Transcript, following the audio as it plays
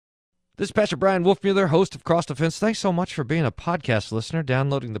This is Pastor Brian Wolfmueller, host of Cross Defense. Thanks so much for being a podcast listener,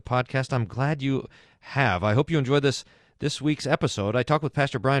 downloading the podcast. I'm glad you have. I hope you enjoyed this week's episode. I talked with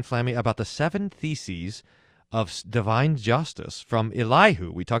Pastor Brian Flamme about the 7 theses of divine justice from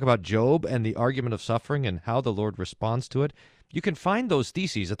Elihu. We talk about Job and the argument of suffering and how the Lord responds to it. You can find those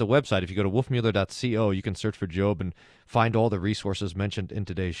theses at the website. If you go to wolfmueller.co, you can search for Job and find all the resources mentioned in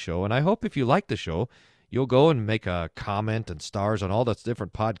today's show. And I hope if you like the show, you'll go and make a comment and stars on all those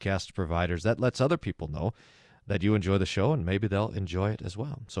different podcast providers. That lets other people know that you enjoy the show, and maybe they'll enjoy it as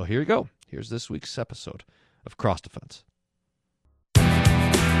well. So here you go. Here's this week's episode of Cross Defense.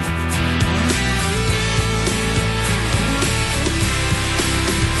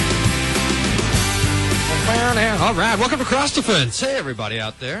 All right, welcome to Cross Defense. Hey, everybody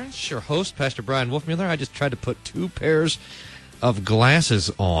out there. It's your host, Pastor Brian Wolfmueller. I just tried to put 2 pairs of glasses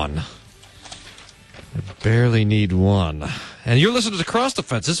on. I barely need one. And you're listening to Cross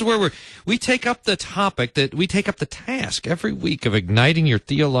Defense. This is where we take up the topic, that we take up the task every week of igniting your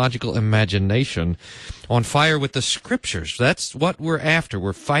theological imagination on fire with the Scriptures. That's what we're after.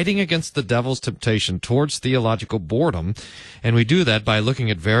 We're fighting against the devil's temptation towards theological boredom, and we do that by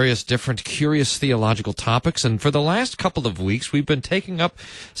looking at various different curious theological topics. And for the last couple of weeks, we've been taking up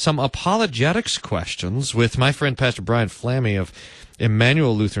some apologetics questions with my friend Pastor Brian Flamme of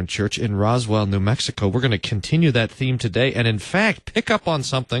Emmanuel Lutheran Church in Roswell, New Mexico. We're going to continue that theme today, and in fact, pick up on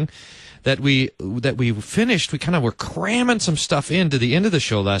something that we finished. We kind of were cramming some stuff into the end of the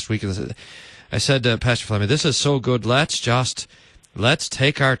show last week. I said to Pastor Flamme, this is so good. Let's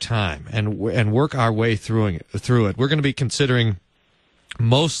take our time and work our way through it. We're going to be considering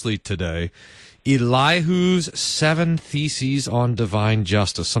mostly today Elihu's 7 theses on divine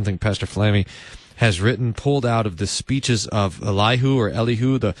justice, something Pastor Flamme has written, pulled out of the speeches of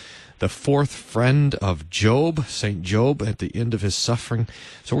Elihu, the 4th friend of Job, St. Job, at the end of his suffering.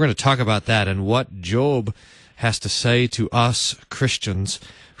 So we're going to talk about that and what Job has to say to us Christians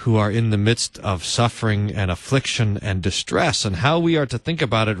who are in the midst of suffering and affliction and distress, and how we are to think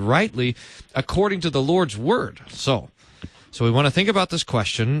about it rightly according to the Lord's Word. So we want to think about this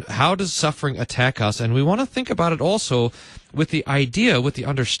question, how does suffering attack us? And we want to think about it also with the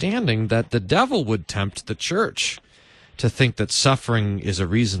understanding that the devil would tempt the church to think that suffering is a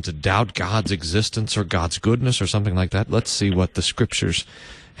reason to doubt God's existence or God's goodness or something like that. Let's see what the Scriptures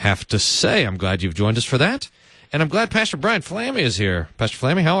have to say. I'm glad you've joined us for that. And I'm glad Pastor Brian Flamme is here. Pastor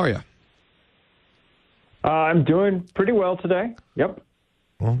Flamme, how are you? I'm doing pretty well today. Yep.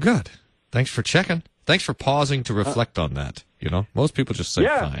 Well, good. Thanks for checking. Thanks for pausing to reflect on that. You know, most people just say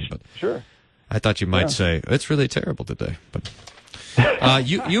fine, but sure. I thought you might say it's really terrible today. But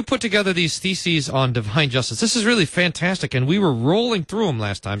you put together these theses on divine justice. This is really fantastic, and we were rolling through them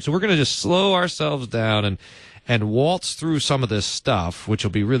last time, so we're going to just slow ourselves down and waltz through some of this stuff, which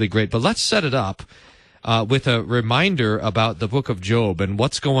will be really great. But let's set it up with a reminder about the book of Job and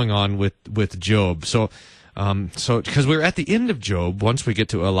what's going on with Job. So because we're at the end of Job, once we get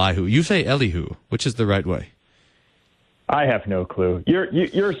to Elihu, you say Elihu, which is the right way? I have no clue.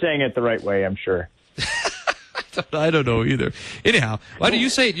 You're saying it the right way, I'm sure. I don't know either. Anyhow, why don't you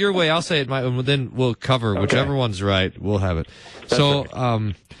say it your way? I'll say it my own. Then we'll cover whichever one's right. We'll have it.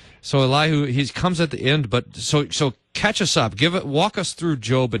 So Elihu, he comes at the end, but so catch us up. Walk us through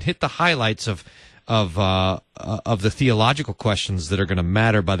Job and hit the highlights of the theological questions that are going to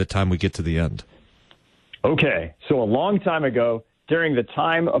matter by the time we get to the end. Okay, so a long time ago, during the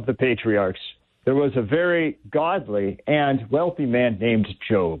time of the patriarchs, there was a very godly and wealthy man named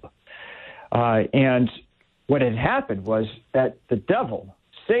Job. And what had happened was that the devil,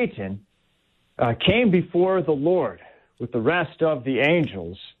 Satan, came before the Lord with the rest of the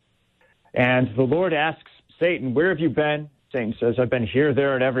angels. And the Lord asks Satan, "Where have you been?" Satan says, "I've been here,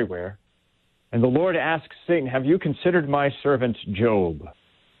 there, and everywhere." And the Lord asks Satan, "Have you considered my servant Job?"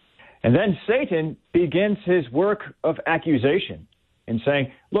 And then Satan begins his work of accusation in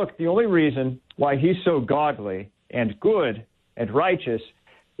saying, look, the only reason why he's so godly and good and righteous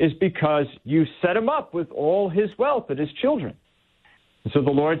is because you set him up with all his wealth and his children. And so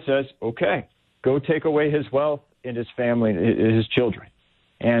the Lord says, okay, go take away his wealth and his family and his children.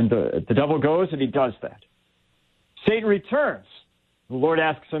 And the devil goes and he does that. Satan returns. The Lord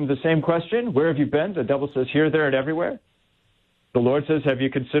asks him the same question, where have you been? The devil says, here, there, and everywhere. The Lord says, have you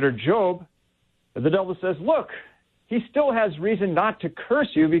considered Job? And the devil says, look, he still has reason not to curse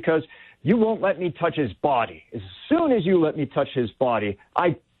you because you won't let me touch his body. As soon as you let me touch his body,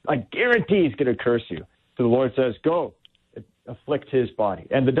 I guarantee he's going to curse you. So the Lord says, go, afflict his body.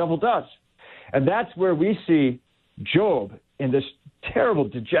 And the devil does. And that's where we see Job in this terrible,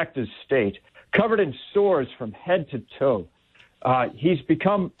 dejected state, covered in sores from head to toe. He's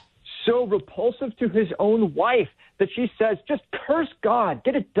become so repulsive to his own wife that she says, just curse God,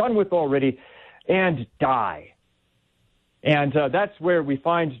 get it done with already, and die. And that's where we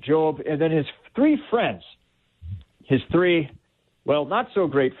find Job and then his three friends, his three, well, not so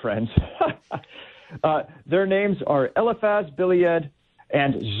great friends. Their names are Eliphaz, Bildad,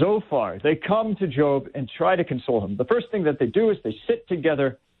 and Zophar. They come to Job and try to console him. The first thing that they do is they sit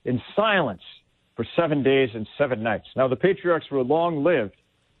together in silence for 7 days and 7 nights. Now, the patriarchs were long-lived,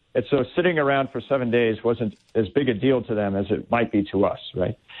 and so sitting around for 7 days wasn't as big a deal to them as it might be to us,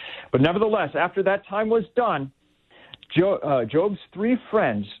 right? But nevertheless, after that time was done, Job's three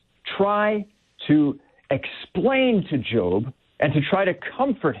friends try to explain to Job and to try to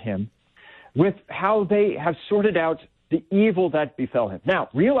comfort him with how they have sorted out the evil that befell him. Now,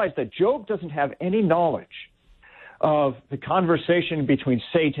 realize that Job doesn't have any knowledge of the conversation between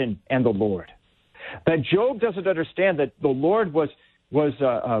Satan and the Lord. That Job doesn't understand that the Lord was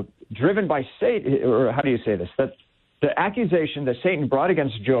driven by Satan, or how do you say this? That the accusation that Satan brought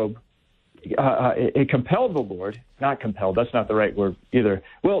against Job, it compelled the Lord, not compelled, that's not the right word either.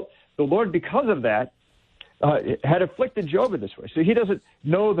 Well, the Lord, because of that, had afflicted Job in this way. So he doesn't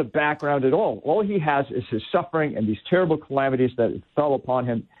know the background at all. All he has is his suffering and these terrible calamities that fell upon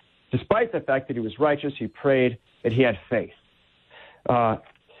him. Despite the fact that he was righteous, he prayed, and he had faith.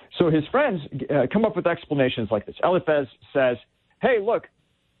 So his friends come up with explanations like this. Eliphaz says, hey, look,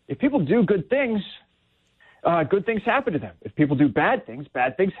 if people do good things happen to them. If people do bad things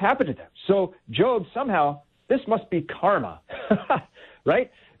happen to them. So Job, somehow, this must be karma,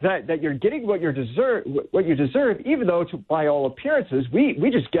 right? That you're getting what you deserve, even though, by all appearances, we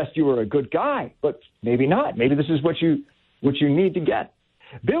just guessed you were a good guy, but maybe not. Maybe this is what you need to get.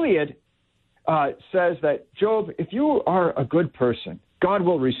 Bildad says that, Job, if you are a good person, God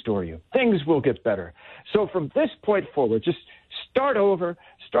will restore you. Things will get better. So from this point forward, just start over,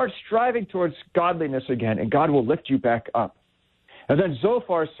 start striving towards godliness again, and God will lift you back up. And then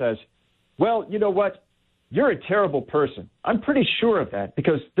Zophar says, well, you know what? You're a terrible person. I'm pretty sure of that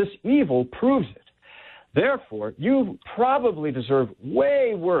because this evil proves it. Therefore, you probably deserve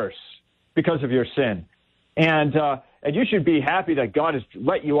way worse because of your sin. And you should be happy that God has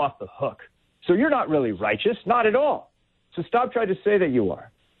let you off the hook. So you're not really righteous, not at all. So stop trying to say that you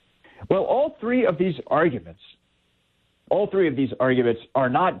are. Well, all three of these arguments are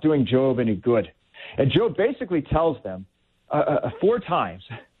not doing Job any good. And Job basically tells them 4 times,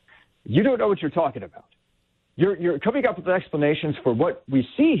 you don't know what you're talking about. You're coming up with explanations for what we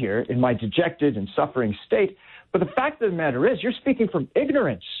see here in my dejected and suffering state, but the fact of the matter is you're speaking from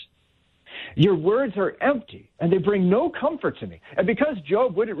ignorance. Your words are empty, and they bring no comfort to me. And because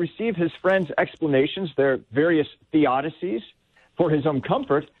Job wouldn't receive his friends' explanations, their various theodicies, for his own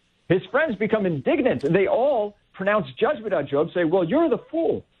comfort, his friends become indignant, and they all pronounce judgment on Job, say, well, you're the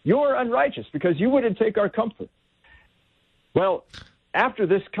fool. You're unrighteous because you wouldn't take our comfort. Well, after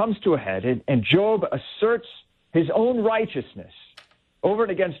this comes to a head, and Job asserts his own righteousness over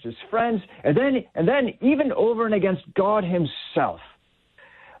and against his friends, and then even over and against God himself.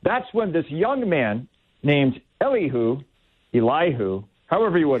 That's when this young man named Elihu,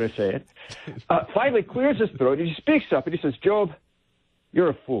 however you want to say it, finally clears his throat, and he speaks up, and he says, Job, you're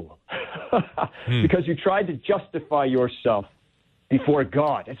a fool because you tried to justify yourself before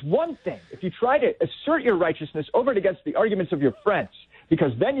God. It's one thing if you try to assert your righteousness over and against the arguments of your friends,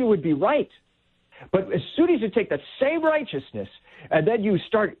 because then you would be right. But as soon as you take that same righteousness and then you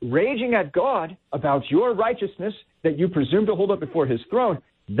start raging at God about your righteousness that you presume to hold up before his throne,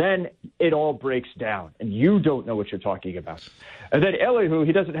 then it all breaks down, and you don't know what you're talking about. And then Elihu,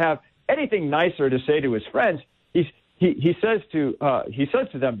 he doesn't have anything nicer to say to his friends. He says to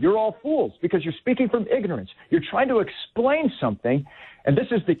them, you're all fools because you're speaking from ignorance. You're trying to explain something, and this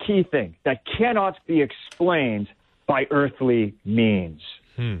is the key thing, that cannot be explained by earthly means.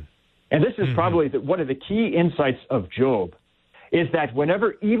 And this is probably one of the key insights of Job, is that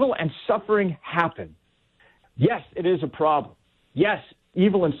whenever evil and suffering happen, yes, it is a problem. Yes,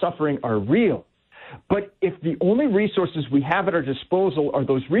 evil and suffering are real. But if the only resources we have at our disposal are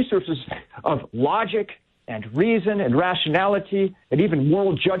those resources of logic and reason and rationality and even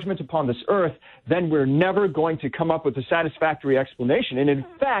moral judgment upon this earth, then we're never going to come up with a satisfactory explanation. And in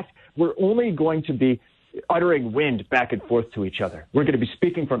fact, we're only going to be uttering wind back and forth to each other. We're going to be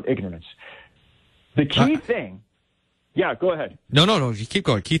speaking from ignorance. The key thing... Yeah, go ahead. No, you keep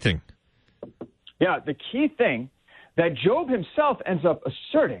going. Key thing. Yeah, the key thing that Job himself ends up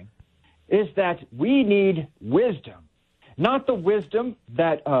asserting is that we need wisdom, not the wisdom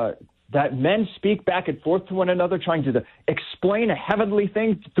that men speak back and forth to one another, trying to explain a heavenly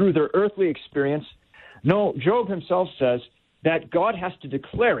thing through their earthly experience. No, Job himself says that God has to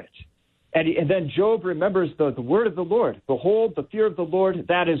declare it And then Job remembers the word of the Lord. Behold, the fear of the Lord,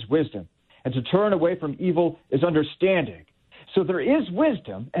 that is wisdom. And to turn away from evil is understanding. So there is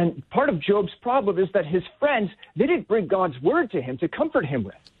wisdom, and part of Job's problem is that his friends, they didn't bring God's word to him to comfort him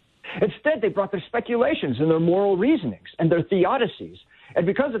with. Instead, they brought their speculations and their moral reasonings and their theodicies. And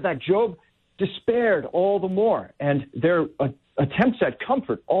because of that, Job despaired all the more, and their attempts at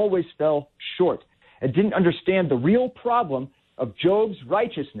comfort always fell short and didn't understand the real problem of Job's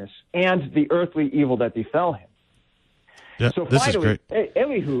righteousness and the earthly evil that befell him. Yeah, so this finally, is great.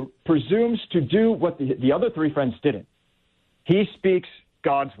 Elihu presumes to do what the other three friends didn't. He speaks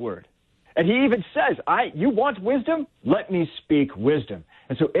God's word. And he even says, you want wisdom? Let me speak wisdom.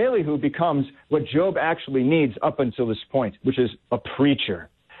 And so Elihu becomes what Job actually needs up until this point, which is a preacher,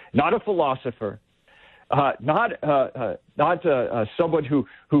 not a philosopher, not someone who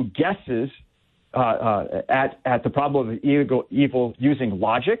guesses at the problem of evil using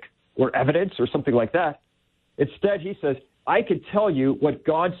logic or evidence or something like that. Instead, he says, I could tell you what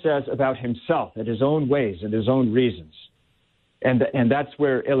God says about himself and his own ways and his own reasons. And that's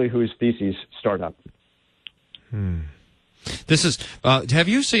where Elihu's theses start up. This is, have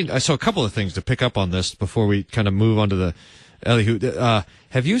you seen, I saw a couple of things to pick up on this before we kind of move on to the Elihu.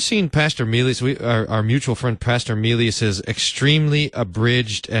 Have you seen Pastor Melius, our mutual friend Pastor Melius's extremely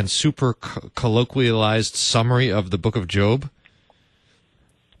abridged and super colloquialized summary of the book of Job?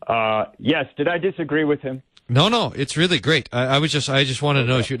 Yes. Did I disagree with him? No, it's really great. I just wanted to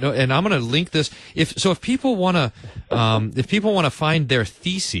know if you know, and I'm going to link this. If people want to find their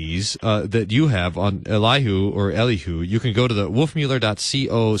theses that you have on Elihu, you can go to the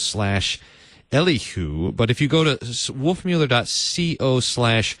wolfmueller.co/Elihu. But if you go to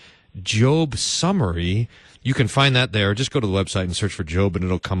wolfmueller.co/Job summary, you can find that there. Just go to the website and search for Job, and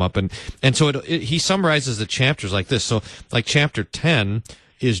it'll come up. And so he summarizes the chapters like this. So like chapter 10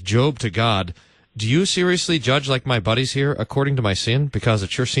 is Job to God. Do you seriously judge like my buddies here according to my sin? Because it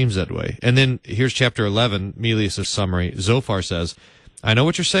sure seems that way. And then here's chapter 11, Melius' summary. Zophar says, I know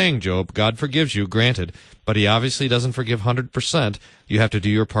what you're saying, Job. God forgives you, granted, but he obviously doesn't forgive 100%. You have to do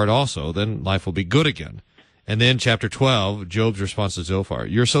your part also. Then life will be good again. And then chapter 12, Job's response to Zophar.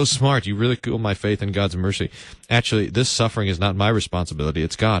 You're so smart. You really cool my faith in God's mercy. Actually, this suffering is not my responsibility.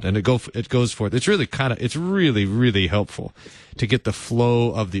 It's God. And it goes forth. It's really really helpful to get the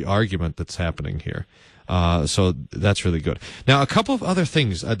flow of the argument that's happening here. So that's really good. Now, a couple of other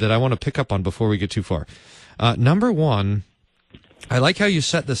things that I want to pick up on before we get too far. Number one, I like how you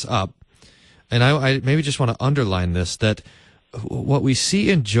set this up. And I maybe just want to underline this, that what we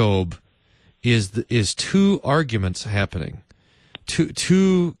see in Job is two arguments happening,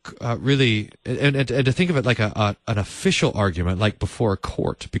 two really, and to think of it like an official argument, like before a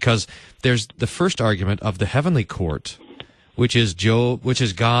court, because there's the first argument of the heavenly court, which is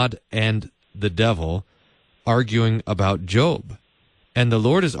God and the devil arguing about Job, and the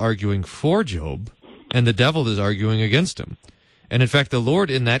Lord is arguing for Job, and the devil is arguing against him. And in fact, the Lord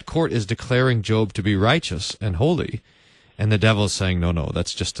in that court is declaring Job to be righteous and holy. And the devil is saying, no,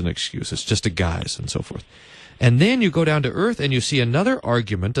 that's just an excuse. It's just a guise, and so forth. And then you go down to earth and you see another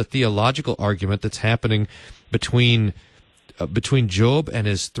argument, a theological argument that's happening between Job and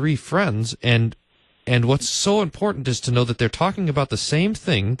his three friends. And what's so important is to know that they're talking about the same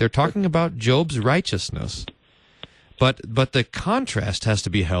thing. They're talking about Job's righteousness. But the contrast has to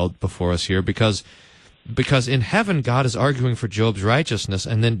be held before us here because in heaven, God is arguing for Job's righteousness,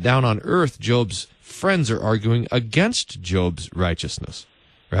 and then down on earth, Job's friends are arguing against Job's righteousness,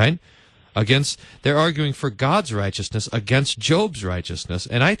 right? They're arguing for God's righteousness against Job's righteousness.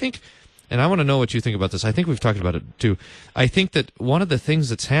 And I think, and I want to know what you think about this, I think we've talked about it too. I think that one of the things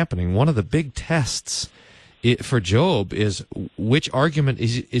that's happening, one of the big tests for Job is which argument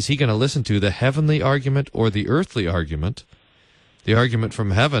is he going to listen to, the heavenly argument or the earthly argument? The argument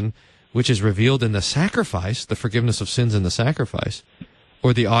from heaven, which is revealed in the sacrifice, the forgiveness of sins in the sacrifice,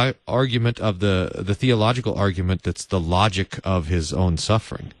 or the argument of the theological argument that's the logic of his own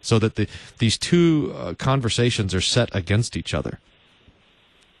suffering, so that these two conversations are set against each other.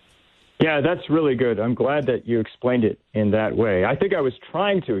 Yeah, that's really good. I'm glad that you explained it in that way. I think I was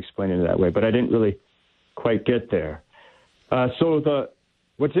trying to explain it in that way, but I didn't really quite get there.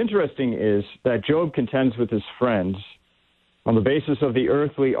 What's interesting is that Job contends with his friends on the basis of the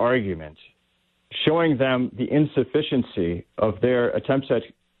earthly argument, showing them the insufficiency of their attempts at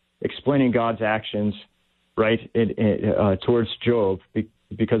explaining God's actions, right, towards Job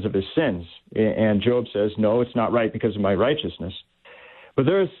because of his sins. And Job says, no, it's not right because of my righteousness. But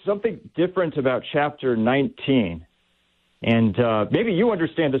there is something different about chapter 19. And maybe you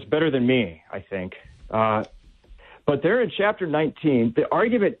understand this better than me, I think. But there in chapter 19, the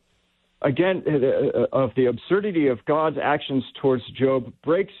argument again, of the absurdity of God's actions towards Job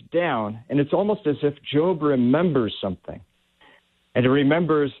breaks down, and it's almost as if Job remembers something. And he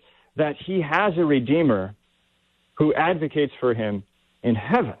remembers that he has a Redeemer who advocates for him in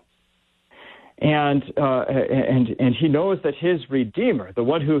heaven. And he knows that his Redeemer, the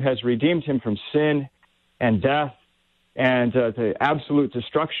one who has redeemed him from sin and death and the absolute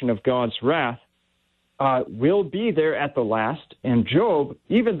destruction of God's wrath, will be there at the last. And Job,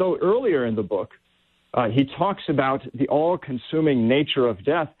 even though earlier in the book he talks about the all-consuming nature of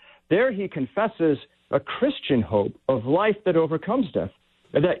death, there he confesses a Christian hope of life that overcomes death,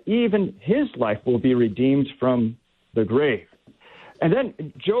 and that even his life will be redeemed from the grave. And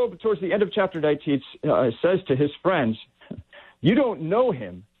then Job, towards the end of chapter 19, says to his friends, you don't know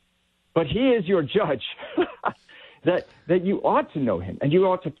him, but he is your judge, that you ought to know him and you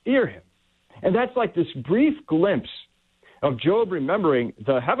ought to fear him. And that's like this brief glimpse of Job remembering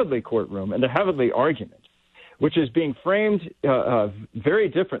the heavenly courtroom and the heavenly argument, which is being framed very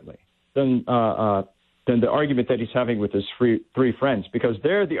differently than the argument that he's having with his three friends, because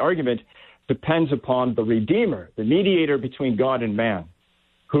there the argument depends upon the Redeemer, the mediator between God and man,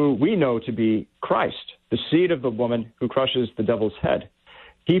 who we know to be Christ, the seed of the woman who crushes the devil's head.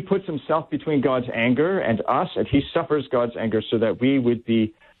 He puts himself between God's anger and us, and he suffers God's anger so that we would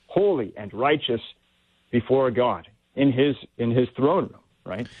be holy and righteous before God in his throne room,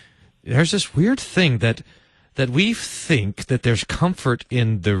 right? There's this weird thing that we think that there's comfort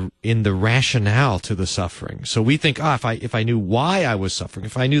in the rationale to the suffering. So we think, if I knew why I was suffering,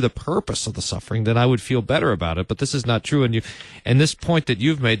 if I knew the purpose of the suffering, then I would feel better about it. But this is not true. And this point that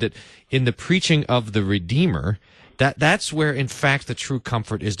you've made, that in the preaching of the Redeemer, that's where, in fact, the true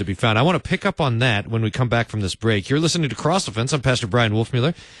comfort is to be found. I want to pick up on that when we come back from this break. You're listening to Cross Defense. I'm Pastor Brian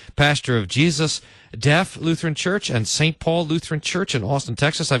Wolfmueller, pastor of Jesus Deaf Lutheran Church and St. Paul Lutheran Church in Austin,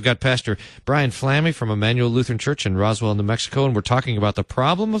 Texas. I've got Pastor Brian Flamme from Emmanuel Lutheran Church in Roswell, New Mexico, and we're talking about the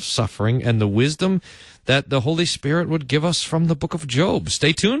problem of suffering and the wisdom that the Holy Spirit would give us from the book of Job.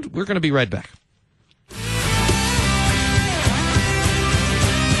 Stay tuned. We're going to be right back.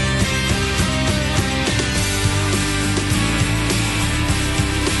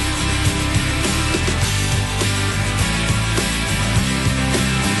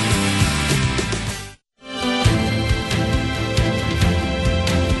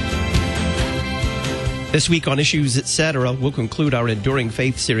 This week on Issues Etc., we'll conclude our Enduring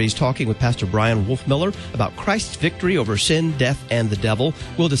Faith series talking with Pastor Brian Wolfmueller about Christ's victory over sin, death, and the devil.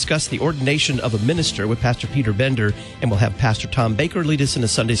 We'll discuss the ordination of a minister with Pastor Peter Bender, and we'll have Pastor Tom Baker lead us in a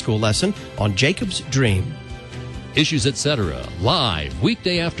Sunday school lesson on Jacob's Dream. Issues Etc., live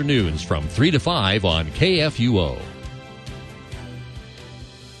weekday afternoons from 3 to 5 on KFUO.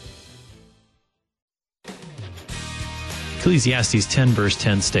 Ecclesiastes 10 verse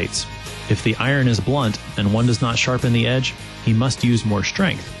 10 states, "If the iron is blunt and one does not sharpen the edge, he must use more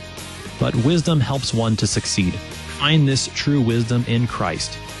strength. But wisdom helps one to succeed. Find this true wisdom in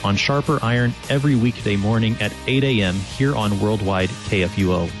Christ on Sharper Iron every weekday morning at 8 a.m. here on Worldwide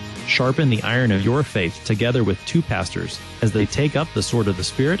KFUO. Sharpen the iron of your faith together with two pastors as they take up the sword of the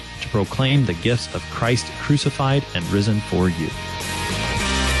Spirit to proclaim the gifts of Christ crucified and risen for you."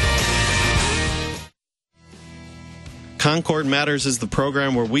 Concord Matters is the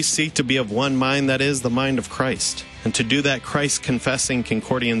program where we seek to be of one mind, that is, the mind of Christ. And to do that, Christ-confessing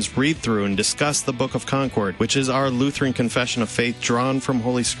Concordians read through and discuss the Book of Concord, which is our Lutheran confession of faith drawn from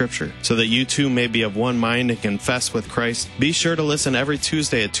Holy Scripture, so that you too may be of one mind and confess with Christ. Be sure to listen every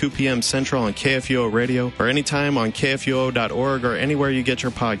Tuesday at 2 p.m. Central on KFUO Radio, or anytime on KFUO.org or anywhere you get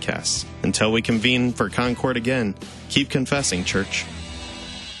your podcasts. Until we convene for Concord again, keep confessing, church.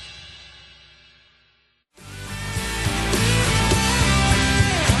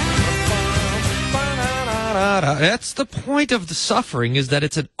 That's the point of the suffering, is that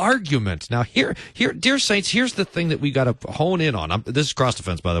it's an argument. Now, here, dear saints, here's the thing that we got to hone in on. This is Cross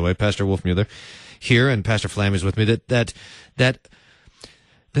Defense, by the way. Pastor Wolfmueller here, and Pastor Flamme is with me. That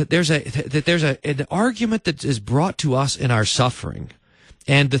there's an argument that is brought to us in our suffering,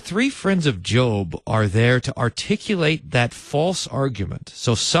 and the three friends of Job are there to articulate that false argument.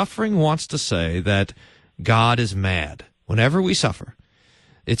 So, suffering wants to say that God is mad whenever we suffer.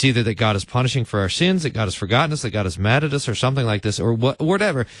 It's either that God is punishing for our sins, that God has forgotten us, that God is mad at us, or something like this, or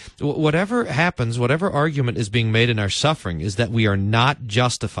whatever. Whatever happens, whatever argument is being made in our suffering is that we are not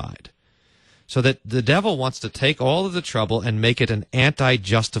justified. So that the devil wants to take all of the trouble and make it an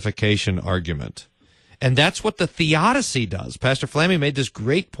anti-justification argument. And that's what the theodicy does. Pastor Flamme made this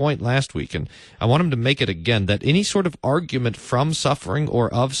great point last week, and I want him to make it again, that any sort of argument from suffering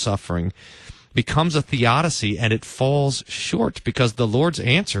or of suffering becomes a theodicy, and it falls short because the Lord's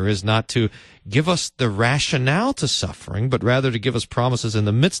answer is not to give us the rationale to suffering, but rather to give us promises in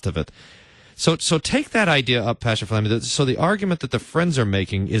the midst of it. So take that idea up, Pastor Fleming. So the argument that the Friends are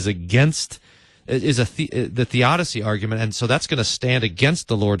making is against the theodicy argument, and so that's going to stand against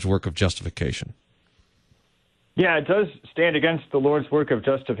the Lord's work of justification. Yeah, it does stand against the Lord's work of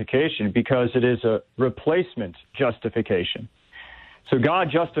justification because it is a replacement justification. So God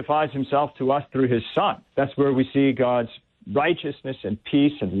justifies himself to us through his Son. That's where we see God's righteousness and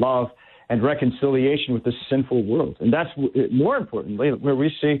peace and love and reconciliation with the sinful world. And that's, more importantly, where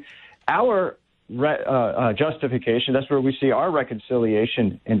we see our justification. That's where we see our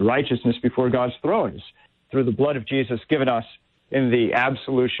reconciliation and righteousness before God's throne, is through the blood of Jesus given us in the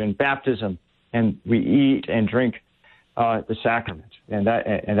absolution, baptism, and we eat and drink the sacrament. And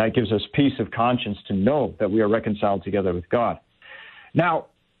that gives us peace of conscience to know that we are reconciled together with God. Now,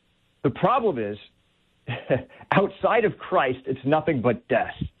 the problem is, outside of Christ, it's nothing but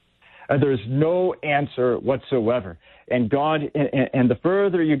death. There's no answer whatsoever. And God, and the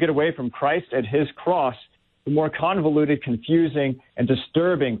further you get away from Christ and his cross, the more convoluted, confusing, and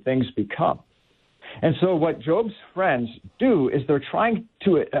disturbing things become. And so what Job's friends do is they're trying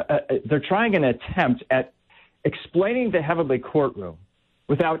an attempt at explaining the heavenly courtroom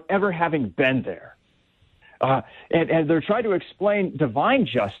without ever having been there. And they're trying to explain divine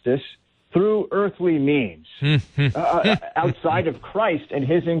justice through earthly means, outside of Christ and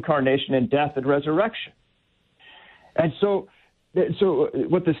his incarnation and death and resurrection. And so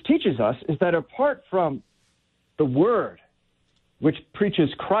what this teaches us is that apart from the Word, which preaches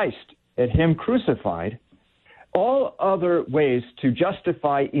Christ and him crucified, all other ways to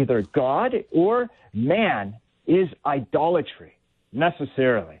justify either God or man is idolatry,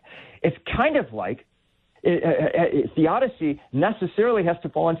 necessarily. It's kind of like theodicy necessarily has to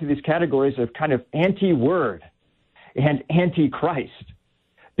fall into these categories of kind of anti-word and anti-Christ,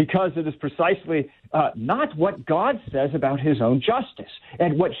 because it is precisely not what God says about his own justice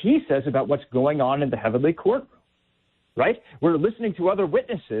and what he says about what's going on in the heavenly courtroom, right? We're listening to other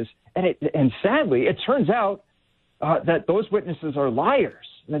witnesses, and sadly, it turns out that those witnesses are liars.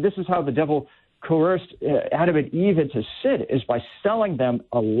 And this is how the devil coerced Adam and Eve into sin, is by selling them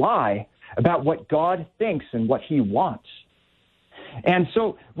a lie about what God thinks and what he wants. And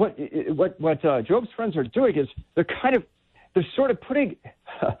so what Job's friends are doing is they're sort of putting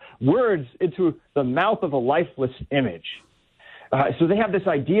words into the mouth of a lifeless image. So they have this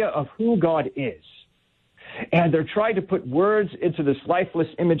idea of who God is. And they're trying to put words into this lifeless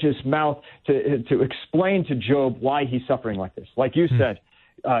image's mouth to explain to Job why he's suffering like this. Like you said,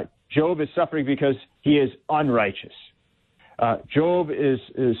 Job is suffering because he is unrighteous. Job is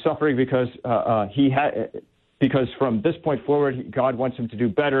suffering because because from this point forward, God wants him to do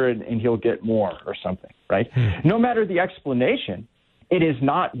better and he'll get more or something, right? No matter the explanation, it is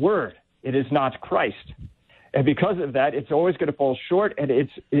not Word. It is not Christ. And because of that, it's always going to fall short, and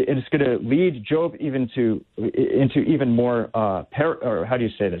it's going to lead Job into even more, or how do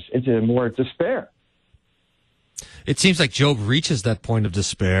you say this, into more despair. It seems like Job reaches that point of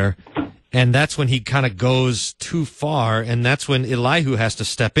despair, and that's when he kind of goes too far, and that's when Elihu has to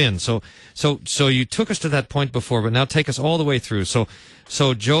step in. So you took us to that point before, but now take us all the way through.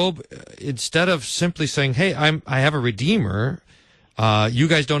 So Job, instead of simply saying, "Hey, I have a Redeemer," you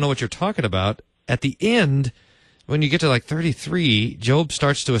guys don't know what you're talking about. At the end, when you get to like 33, Job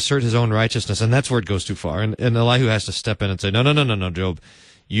starts to assert his own righteousness, and that's where it goes too far. And Elihu has to step in and say, "No, Job,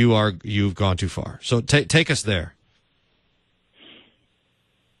 you've gone too far." So take us there.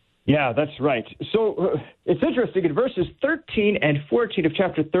 Yeah, that's right. So it's interesting. In verses 13 and 14 of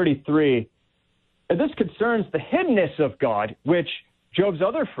chapter 33, and this concerns the hiddenness of God, which Job's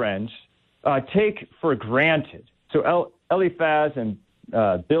other friends take for granted. So Eliphaz and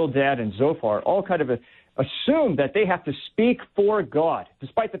Bildad and Zophar all kind of assume that they have to speak for God,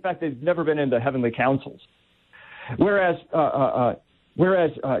 despite the fact they've never been in the heavenly councils. Whereas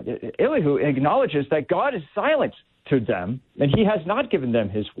Elihu acknowledges that God is silent to them, and he has not given them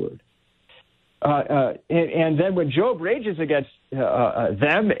his word. And then when Job rages against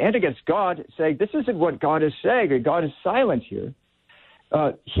them and against God, saying, "This isn't what God is saying, and God is silent here,"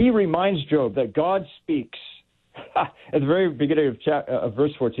 he reminds Job that God speaks. At the very beginning of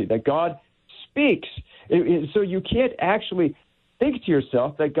verse 14, that God speaks. So you can't actually think to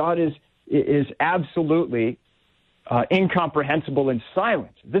yourself that God is absolutely incomprehensible and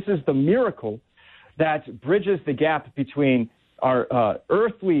silent. This is the miracle that bridges the gap between our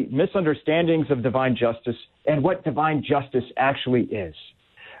earthly misunderstandings of divine justice and what divine justice actually is.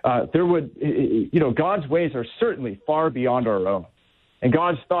 God's ways are certainly far beyond our own. And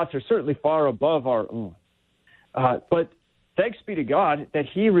God's thoughts are certainly far above our own. But thanks be to God that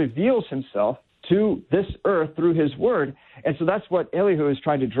he reveals himself to this earth through his word. And so that's what Elihu is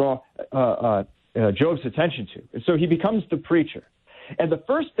trying to draw Job's attention to. And so he becomes the preacher. And the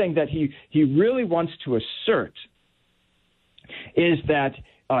first thing that he really wants to assert is that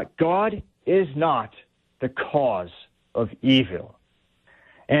God is not the cause of evil.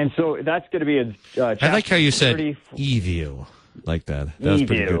 And so that's going to be in I like how you said evil like that. That was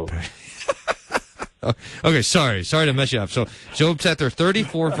pretty good. Okay, sorry to mess you up. So Job chapter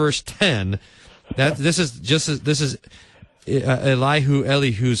 34, verse 10. This is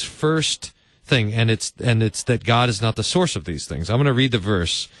Elihu's first thing, and it's that God is not the source of these things. I'm going to read the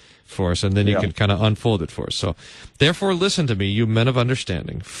verse for us, and then you can kind of unfold it for us. So, therefore, listen to me, you men of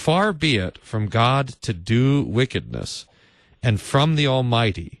understanding. Far be it from God to do wickedness, and from the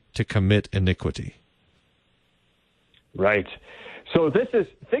Almighty to commit iniquity. Right. So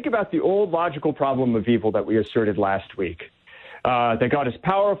think about the old logical problem of evil that we asserted last week. That God is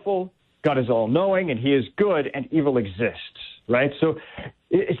powerful, God is all-knowing, and he is good, and evil exists, right? So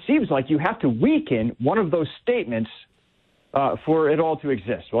it seems like you have to weaken one of those statements for it all to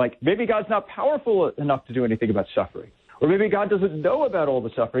exist. Like maybe God's not powerful enough to do anything about suffering. Or maybe God doesn't know about all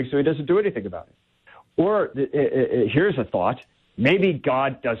the suffering, so he doesn't do anything about it. Or here's a thought, maybe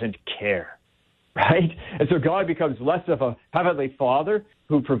God doesn't care, right? And so God becomes less of a heavenly father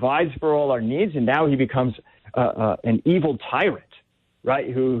who provides for all our needs, and now he becomes an evil tyrant, right,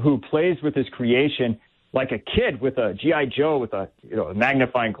 who plays with his creation like a kid with a G.I. Joe with a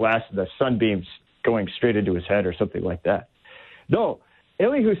magnifying glass and the sunbeams going straight into his head or something like that. No,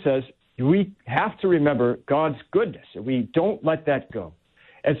 Elihu says we have to remember God's goodness, and we don't let that go.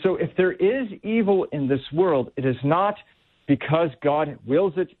 And so if there is evil in this world, it is not because God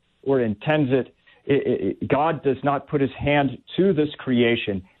wills it or intends it. God does not put his hand to this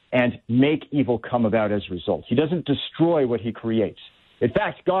creation and make evil come about as a result. He doesn't destroy what he creates. In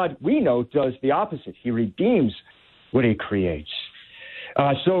fact, God, we know, does the opposite. He redeems what he creates.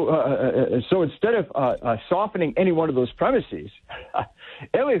 So instead of softening any one of those premises,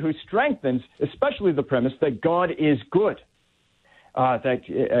 Elihu strengthens especially the premise that God is good. If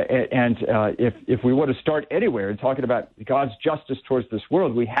we want to start anywhere in talking about God's justice towards this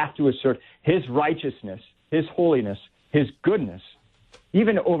world, we have to assert his righteousness, his holiness, his goodness,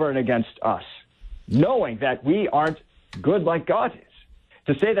 even over and against us, knowing that we aren't good like God is.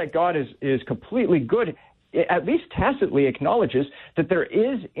 To say that God is completely good, it at least tacitly acknowledges that there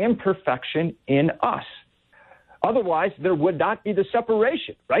is imperfection in us. Otherwise, there would not be the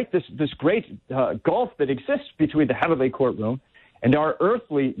separation, right? This great gulf that exists between the heavenly courtroom and our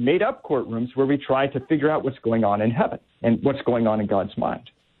earthly made-up courtrooms where we try to figure out what's going on in heaven and what's going on in God's mind.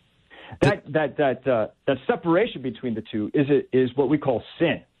 That separation between the two is what we call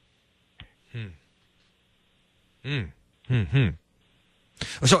sin.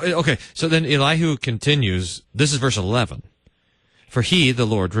 So then Elihu continues. This is verse 11. For he, the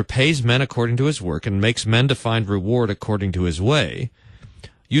Lord, repays men according to his work and makes men to find reward according to his way.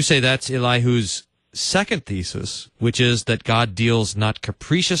 You say that's Elihu's second thesis, which is that God deals not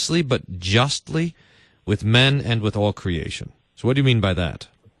capriciously but justly with men and with all creation. So what do you mean by that?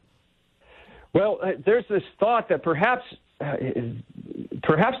 Well, there's this thought that perhaps there's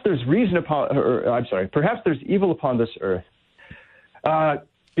perhaps there's evil upon this earth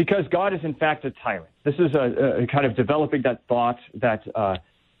because God is in fact a tyrant. This is a kind of developing that thought that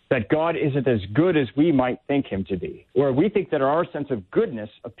God isn't as good as we might think him to be, or we think that our sense of goodness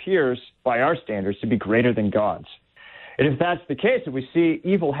appears by our standards to be greater than God's. And if that's the case, if we see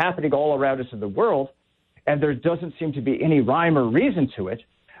evil happening all around us in the world, and there doesn't seem to be any rhyme or reason to it,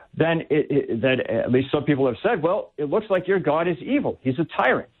 then that at least some people have said, well, it looks like your God is evil. He's a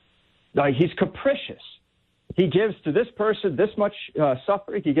tyrant. He's capricious. He gives to this person this much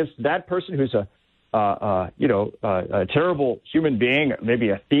suffering. He gives to that person who's a terrible human being, maybe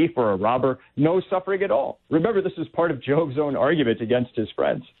a thief or a robber, no suffering at all. Remember, this is part of Job's own argument against his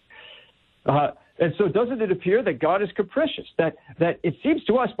friends. And so doesn't it appear that God is capricious, that it seems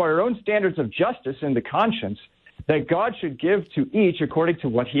to us by our own standards of justice and the conscience that God should give to each according to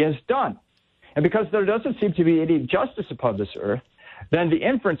what he has done. And because there doesn't seem to be any justice upon this earth, then the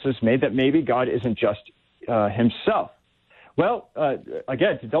inference is made that maybe God isn't just himself. Well,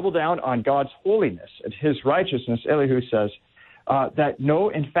 again, to double down on God's holiness and his righteousness, Elihu says that no,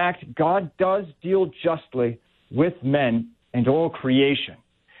 in fact, God does deal justly with men and all creation,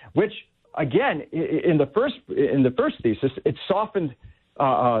 which, again, in the first thesis, it softened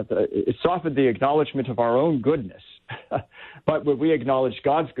the acknowledgement of our own goodness, but we acknowledge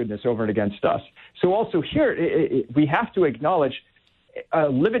God's goodness over and against us. So also here, we have to acknowledge a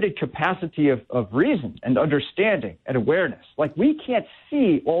limited capacity of reason and understanding and awareness. Like, we can't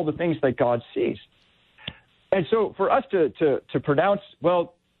see all the things that God sees. And so for us to pronounce,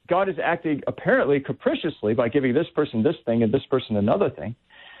 well, God is acting apparently capriciously by giving this person this thing and this person another thing,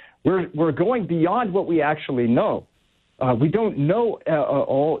 we're going beyond what we actually know. We don't know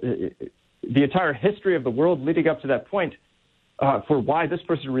the entire history of the world leading up to that point for why this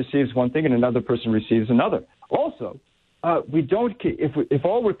person receives one thing and another person receives another. Also, we don't. If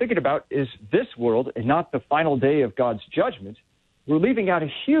all we're thinking about is this world and not the final day of God's judgment, we're leaving out a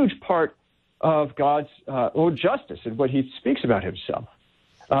huge part of God's own justice and what He speaks about Himself.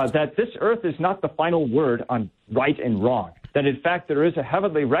 That this earth is not the final word on right and wrong. That in fact there is a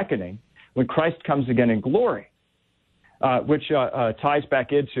heavenly reckoning when Christ comes again in glory, which ties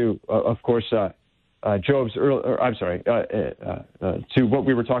back into, of course, Job's to what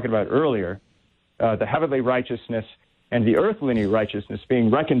we were talking about earlier, the heavenly righteousness and the earthly righteousness being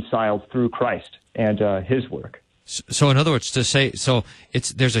reconciled through Christ and His work. So in other words, to say,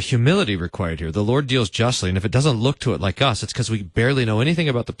 there's a humility required here. The Lord deals justly, and if it doesn't look to it like us, it's because we barely know anything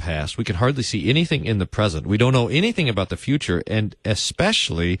about the past. We can hardly see anything in the present. We don't know anything about the future, and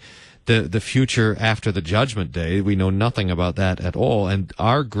especially the future after the judgment day. We know nothing about that at all, and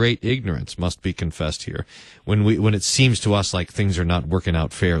our great ignorance must be confessed here when it seems to us like things are not working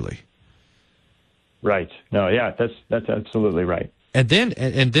out fairly. Right. No, yeah, that's absolutely right. But then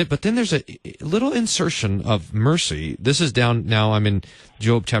there's a little insertion of mercy. This is down now. I'm in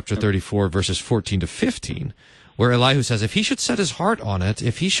Job chapter 34, verses 14 to 15, where Elihu says, "If he should set his heart on it,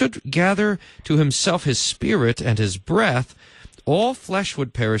 if he should gather to himself his spirit and his breath, all flesh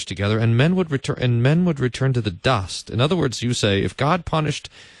would perish together, and men would return to the dust." In other words, you say, if God punished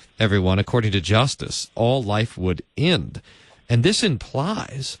everyone according to justice, all life would end, and this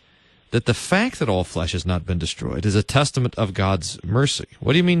implies that the fact that all flesh has not been destroyed is a testament of God's mercy.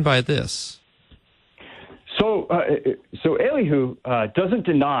 What do you mean by this? So Elihu doesn't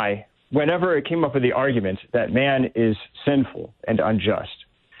deny, whenever it came up with the argument, that man is sinful and unjust.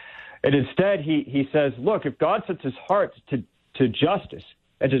 And instead, he says, look, if God sets his heart to justice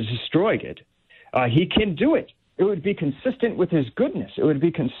and to destroy it, He can do it. It would be consistent with His goodness. It would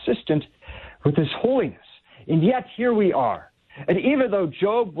be consistent with His holiness. And yet here we are. And even though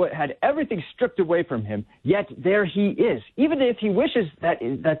Job had everything stripped away from him, yet there he is. Even if he wishes that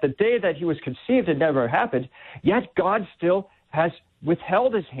the day that he was conceived had never happened, yet God still has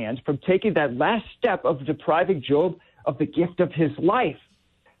withheld His hands from taking that last step of depriving Job of the gift of his life.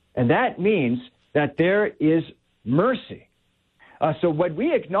 And that means that there is mercy. So when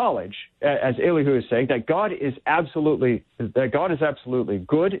we acknowledge, as Elihu is saying, that God is absolutely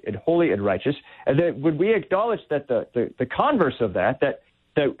good and holy and righteous, and that when we acknowledge that the converse of that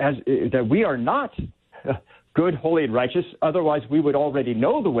we are not good, holy, and righteous, otherwise we would already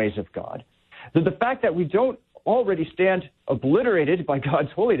know the ways of God, then the fact that we don't already stand obliterated by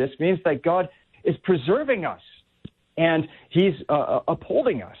God's holiness means that God is preserving us and He's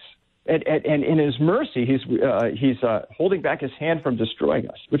upholding us. And in His mercy, he's holding back His hand from destroying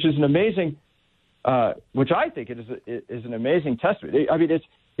us, which is an amazing, which I think is an amazing testament. I mean,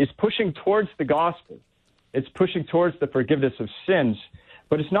 it's pushing towards the gospel, it's pushing towards the forgiveness of sins,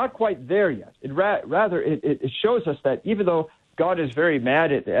 but it's not quite there yet. Rather, it shows us that even though God is very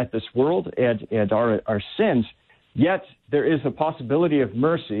mad at this world and our sins, yet there is a possibility of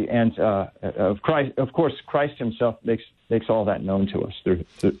mercy and of Christ. Of course, Christ Himself makes all that known to us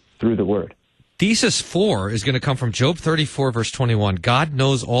through the Word. Thesis 4 is going to come from Job 34, verse 21. God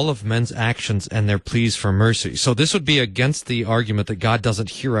knows all of men's actions and their pleas for mercy. So this would be against the argument that God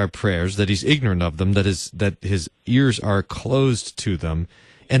doesn't hear our prayers, that He's ignorant of them, that His ears are closed to them.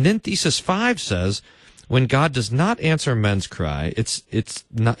 And then Thesis 5 says, when God does not answer men's cry, it's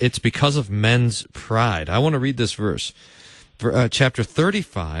because of men's pride. I want to read this verse, chapter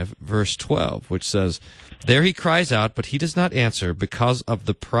 35, verse 12, which says, "There he cries out, but He does not answer because of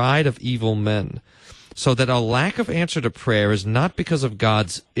the pride of evil men. So that a lack of answer to prayer is not because of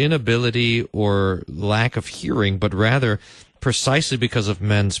God's inability or lack of hearing, but rather precisely because of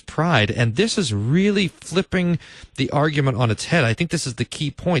men's pride." And this is really flipping the argument on its head. I think this is the key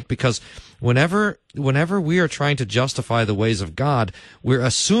point, because whenever we are trying to justify the ways of God, we're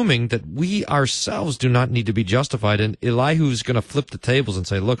assuming that we ourselves do not need to be justified. And Elihu's going to flip the tables and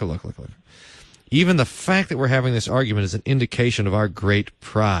say, look. Even the fact that we're having this argument is an indication of our great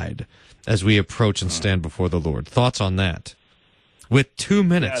pride as we approach and stand before the Lord. Thoughts on that? With 2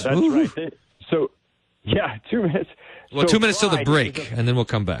 minutes. Yeah, that's right. So, 2 minutes. Well, 2 minutes till the break, and then we'll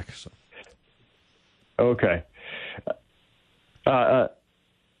come back. So. Okay. Oh,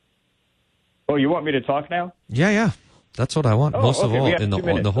 you want me to talk now? Yeah. That's what I want most of all in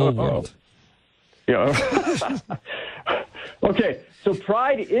the whole Oh. world. Yeah. Okay, so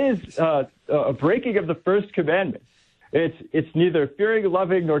pride is a breaking of the first commandment. It's neither fearing,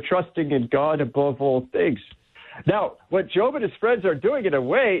 loving, nor trusting in God above all things. Now, what Job and his friends are doing in a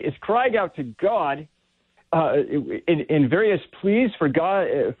way is crying out to God in various pleas for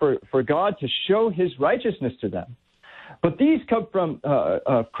God to show His righteousness to them. But these come from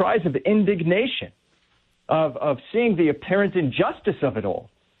cries of indignation, of seeing the apparent injustice of it all.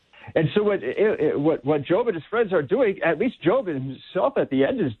 And so what Job and his friends are doing, at least Job himself at the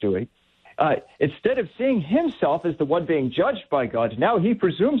end is doing, instead of seeing himself as the one being judged by God, now he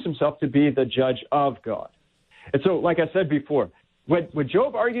presumes himself to be the judge of God. And so, like I said before, when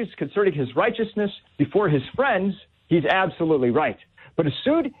Job argues concerning his righteousness before his friends, he's absolutely right. But as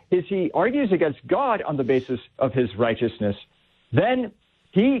soon as he argues against God on the basis of his righteousness, then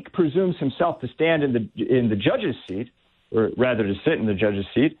he presumes himself to stand in the judge's seat, or rather to sit in the judge's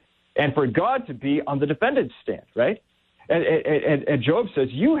seat, and for God to be on the defendant's stand, right? And Job says,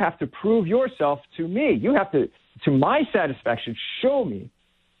 you have to prove yourself to me. You have to my satisfaction, show me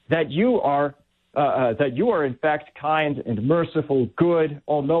that you are in fact kind and merciful, good,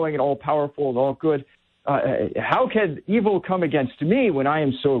 all-knowing and all-powerful and all-good. How can evil come against me when I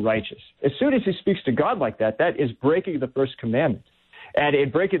am so righteous? As soon as he speaks to God like that, that is breaking the first commandment. And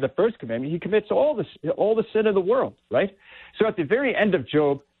in breaking the first commandment, he commits all the sin of the world, right? So at the very end of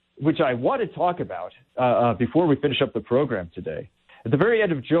Job, which I want to talk about before we finish up the program today, at the very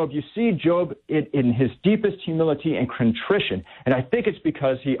end of Job, you see Job in his deepest humility and contrition, and I think it's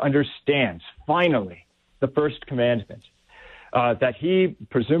because he understands, finally, the first commandment, that he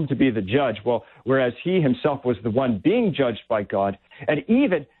presumed to be the judge, whereas he himself was the one being judged by God. And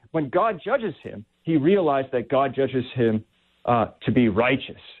even when God judges him, he realized that God judges him to be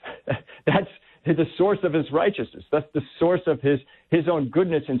righteous. That's the source of his righteousness. That's the source of his own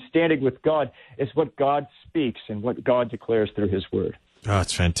goodness and standing with God, is what God speaks and what God declares through his word. Oh,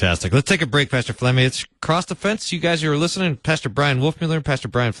 it's fantastic. Let's take a break, Pastor Flammy. It's Cross the Fence. You guys who are listening, Pastor Brian Wolfmueller and Pastor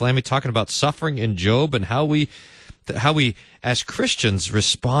Brian Flammy talking about suffering in Job and how we as Christians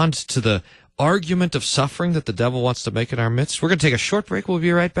respond to the argument of suffering that the devil wants to make in our midst. We're going to take a short break. We'll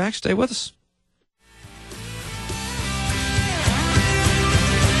be right back. Stay with us.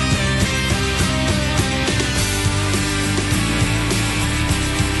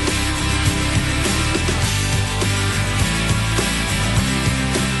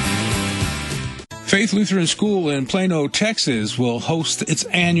 Faith Lutheran School in Plano, Texas will host its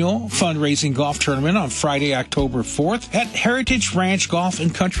annual fundraising golf tournament on Friday, October 4th at Heritage Ranch Golf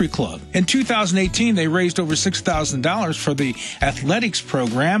and Country Club. In 2018, they raised over $6,000 for the athletics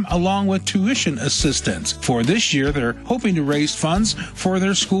program along with tuition assistance. For this year, they're hoping to raise funds for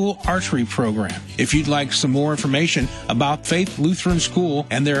their school archery program. If you'd like some more information about Faith Lutheran School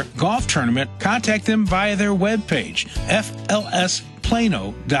and their golf tournament, contact them via their webpage,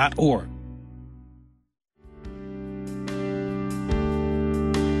 flsplano.org.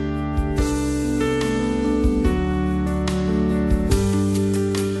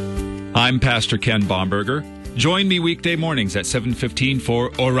 I'm Pastor Ken Bomberger. Join me weekday mornings at 7:15 for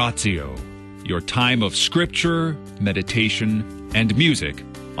Oratio, your time of scripture, meditation, and music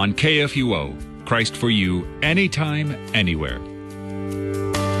on KFUO, Christ for you, anytime, anywhere.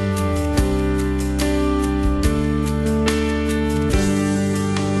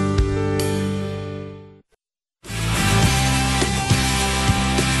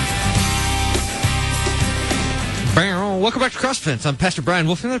 Welcome back to CrossFence. I'm Pastor Brian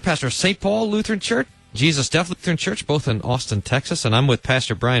Wolfmueller, pastor of St. Paul Lutheran Church, Jesus Deaf Lutheran Church, both in Austin, Texas, and I'm with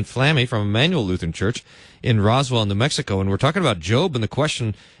Pastor Brian Flammy from Emmanuel Lutheran Church in Roswell, New Mexico, and we're talking about Job and the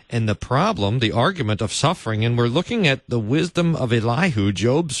question and the problem, the argument of suffering, and we're looking at the wisdom of Elihu,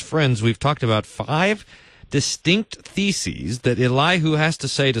 Job's friends. We've talked about 5 distinct theses that Elihu has to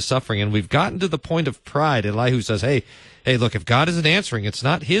say to suffering, and we've gotten to the point of pride. Elihu says, hey, look, if God isn't answering, it's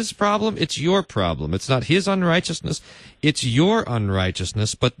not his problem, it's your problem. It's not his unrighteousness, it's your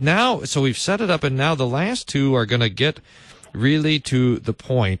unrighteousness. But now, so we've set it up, and now the last 2 are going to get really to the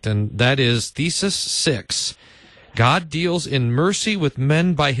point, and that is thesis 6. God deals in mercy with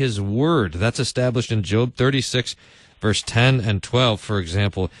men by his word. That's established in Job 36, verse 10 and 12, for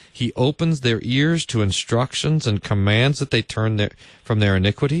example. He opens their ears to instructions and commands that they turn from their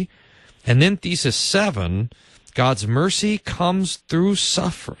iniquity. And then thesis 7, God's mercy comes through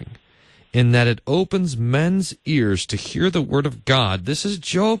suffering, in that it opens men's ears to hear the word of God. This is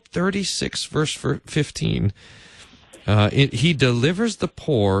Job 36, verse 15. He delivers the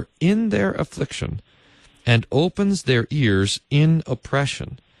poor in their affliction and opens their ears in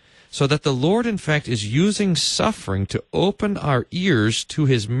oppression. so that the Lord, in fact, is using suffering to open our ears to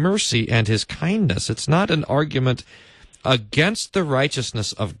his mercy and his kindness. It's not an argument against the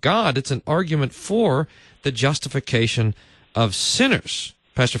righteousness of God. It's an argument for the justification of sinners.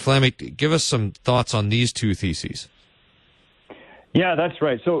 Pastor Flamig, give us some thoughts on these two theses. Yeah, that's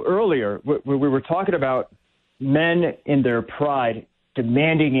right. So earlier, we were talking about men in their pride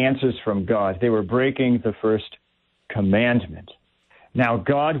demanding answers from God. They were breaking the first commandment. Now,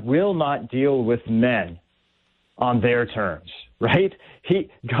 God will not deal with men on their terms, right?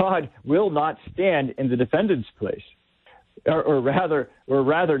 God will not stand in the defendant's place, or rather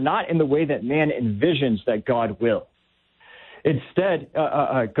not in the way that man envisions that God will. Instead,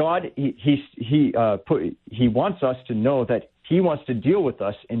 God, he wants us to know that he wants to deal with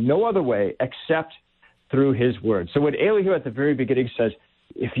us in no other way except through his word. So what Elihu at the very beginning says,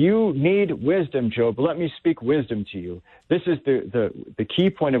 if you need wisdom, Job, let me speak wisdom to you. This is the key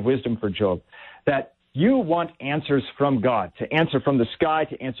point of wisdom for Job, that you want answers from God, to answer from the sky,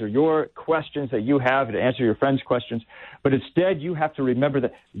 to answer your questions that you have, to answer your friends' questions. But instead, you have to remember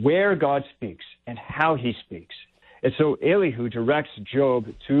that where God speaks and how he speaks. And so Elihu directs Job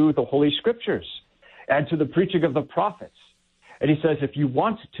to the Holy Scriptures and to the preaching of the prophets. And he says, if you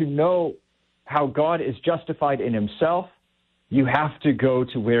want to know how God is justified in himself, you have to go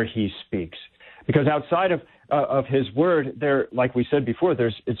to where he speaks. Because outside of his word, there, like we said before,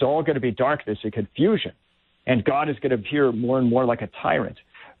 it's all going to be darkness and confusion. And God is going to appear more and more like a tyrant.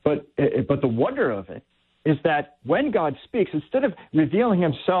 But the wonder of it is that when God speaks, instead of revealing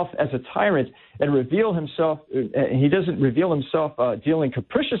himself as a tyrant and he doesn't reveal himself dealing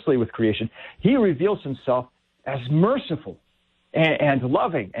capriciously with creation, he reveals himself as merciful and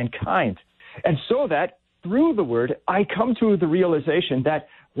loving and kind. And so that through the word, I come to the realization that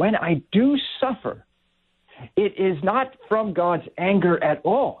when I do suffer, it is not from God's anger at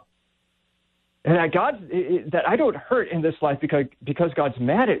all. And that I don't hurt in this life because God's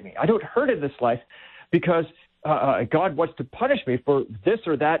mad at me. I don't hurt in this life because God wants to punish me for this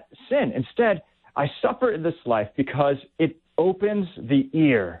or that sin. Instead, I suffer in this life because it opens the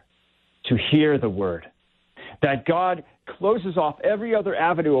ear to hear the word. That God closes off every other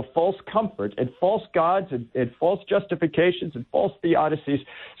avenue of false comfort and false gods and false justifications and false theodicies,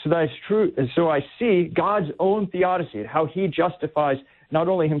 so that it's true. And so I see God's own theodicy and how he justifies not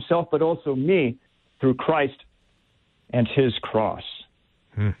only himself but also me through Christ and his cross.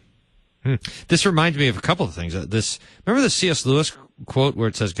 This reminds me of a couple of things. Remember the C.S. Lewis quote where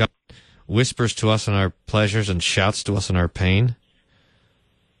it says, God whispers to us in our pleasures and shouts to us in our pain?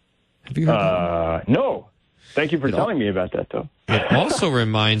 Have you heard that? No. Thank you for telling me about that, though. It also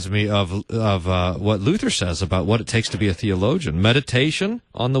reminds me of what Luther says about what it takes to be a theologian. Meditation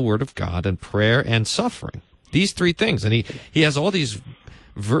on the Word of God and prayer and suffering. These three things. And he has all these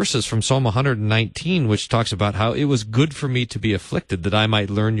verses from Psalm 119, which talks about how it was good for me to be afflicted, that I might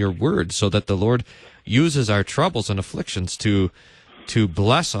learn your word, so that the Lord uses our troubles and afflictions to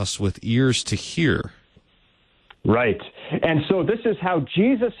bless us with ears to hear. Right. And so this is how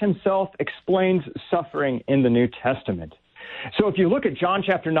Jesus himself explains suffering in the New Testament. So if you look at John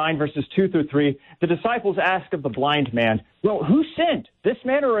chapter 9, verses 2 through 3, the disciples ask of the blind man, well, who sinned, this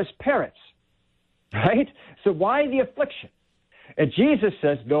man or his parents? Right? So why the affliction? And Jesus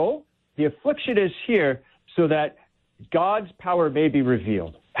says, no, the affliction is here so that God's power may be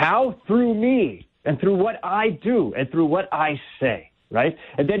revealed. How? Through me and through what I do and through what I say. Right?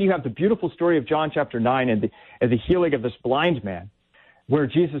 And then you have the beautiful story of John chapter 9 and the healing of this blind man, where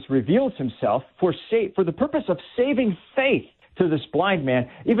Jesus reveals himself for the purpose of saving faith to this blind man,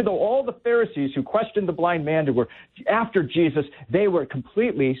 even though all the Pharisees who questioned the blind man who were after Jesus, they were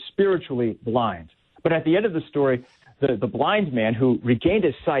completely spiritually blind. But at the end of the story, the blind man who regained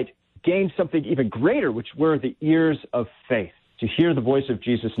his sight gained something even greater, which were the ears of faith, to hear the voice of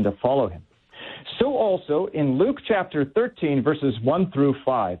Jesus and to follow him. So also in Luke chapter 13, verses 1 through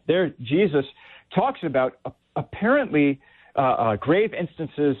 5, there Jesus talks about apparently grave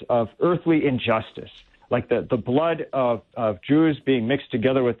instances of earthly injustice, like the blood of Jews being mixed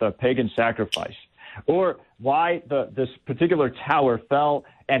together with a pagan sacrifice, or why this particular tower fell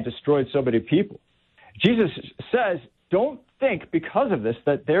and destroyed so many people. Jesus says, don't think because of this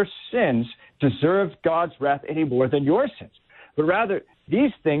that their sins deserve God's wrath any more than your sins, but rather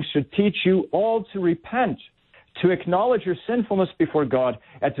these things should teach you all to repent, to acknowledge your sinfulness before God,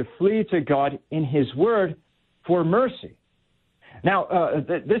 and to flee to God in his word for mercy. Now,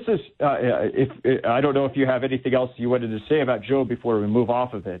 this is, I don't know if you have anything else you wanted to say about Job before we move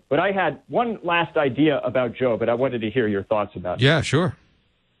off of it, but I had one last idea about Job, and I wanted to hear your thoughts about it. Yeah, sure.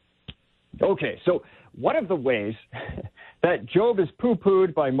 Okay, so one of the ways that Job is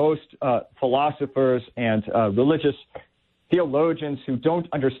poo-pooed by most philosophers and religious theologians who don't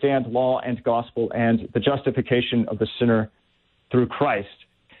understand law and gospel and the justification of the sinner through Christ,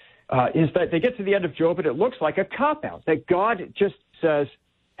 is that they get to the end of Job and it looks like a cop-out, that God just says,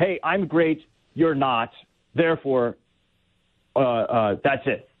 hey, I'm great, you're not, therefore that's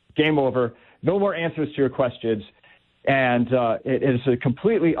it, game over, no more answers to your questions. And it is a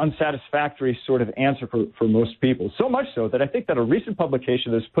completely unsatisfactory sort of answer for most people. So much so that I think that a recent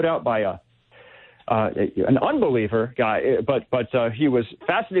publication that was put out by an unbeliever guy, but he was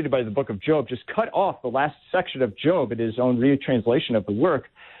fascinated by the book of Job, just cut off the last section of Job in his own retranslation of the work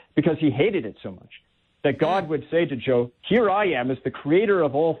because he hated it so much. That God would say to Job, here I am as the creator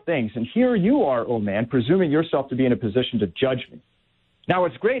of all things, and here you are, O man, presuming yourself to be in a position to judge me. Now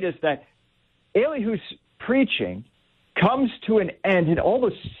what's great is that Elihu's preaching comes to an end and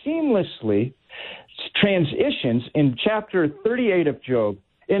almost seamlessly transitions in chapter 38 of Job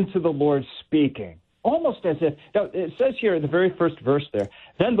into the Lord speaking. Almost as if, now it says here in the very first verse there,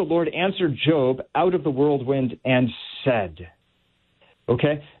 then the Lord answered Job out of the whirlwind and said.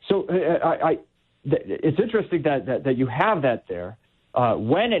 Okay? So it's interesting that you have that there.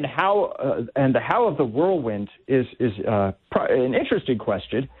 When and how, and the how of the whirlwind is an interesting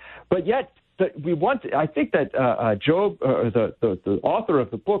question, but yet I think that Job, the author of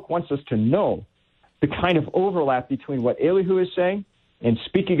the book, wants us to know the kind of overlap between what Elihu is saying in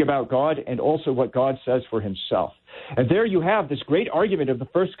speaking about God and also what God says for himself. And there you have this great argument of the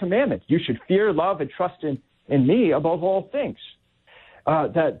first commandment. You should fear, love, and trust in me above all things.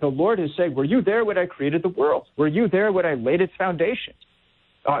 That the Lord is saying, were you there when I created the world? Were you there when I laid its foundations?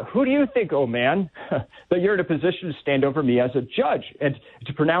 Who do you think, oh man, that you're in a position to stand over me as a judge and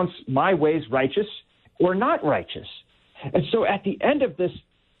to pronounce my ways righteous or not righteous? And so at the end of this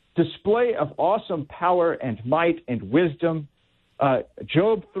display of awesome power and might and wisdom,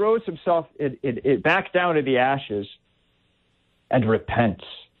 Job throws himself back down to the ashes and repents.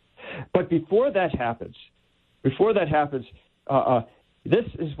 But before that happens, this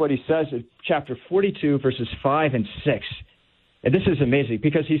is what he says in chapter 42, verses 5 and 6. And this is amazing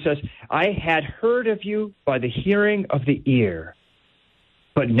because he says, I had heard of you by the hearing of the ear,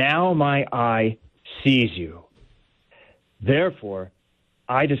 but now my eye sees you. Therefore,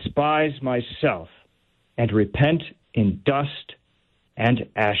 I despise myself and repent in dust and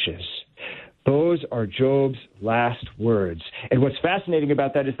ashes. Those are Job's last words. And what's fascinating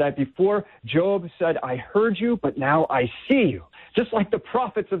about that is that before Job said, I heard you, but now I see you. Just like the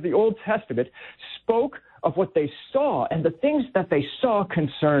prophets of the Old Testament spoke of what they saw, and the things that they saw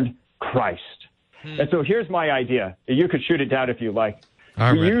concerned Christ. And so here's my idea. You could shoot it down if you like.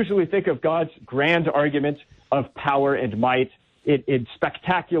 We usually think of God's grand argument of power and might in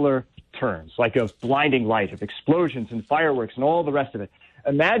spectacular terms, like of blinding light, of explosions and fireworks and all the rest of it.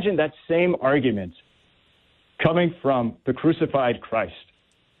 Imagine that same argument coming from the crucified Christ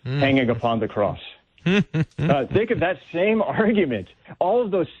hanging upon the cross. Think of that same argument, all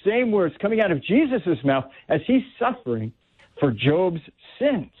of those same words coming out of Jesus' mouth as he's suffering for Job's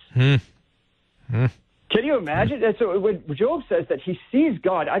sins. Can you imagine? And so when Job says that he sees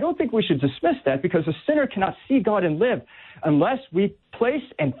God, I don't think we should dismiss that because a sinner cannot see God and live unless we place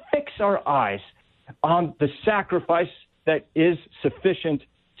and fix our eyes on the sacrifice that is sufficient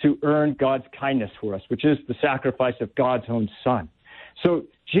to earn God's kindness for us, which is the sacrifice of God's own Son. So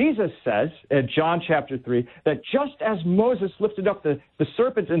Jesus says in John chapter 3 that just as Moses lifted up the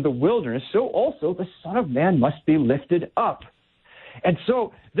serpent in the wilderness, so also the Son of Man must be lifted up. And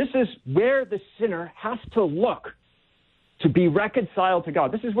so this is where the sinner has to look to be reconciled to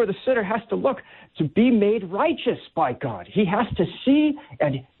God. This is where the sinner has to look to be made righteous by God. He has to see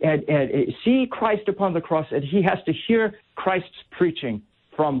and see Christ upon the cross, and he has to hear Christ's preaching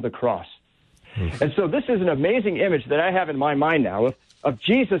from the cross. And so this is an amazing image that I have in my mind now of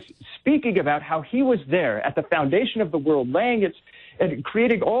Jesus speaking about how he was there at the foundation of the world, laying its and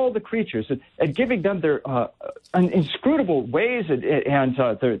creating all the creatures and giving them their inscrutable ways and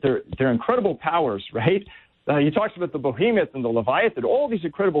their incredible powers, right? He talks about the behemoth and the Leviathan, all these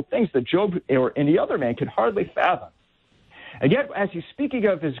incredible things that Job or any other man could hardly fathom. And yet, as he's speaking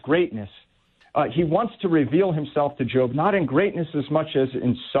of his greatness, he wants to reveal himself to Job, not in greatness as much as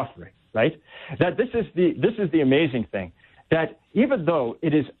in suffering, right? That this is the amazing thing, that even though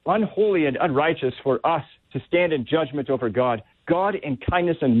it is unholy and unrighteous for us to stand in judgment over God, God in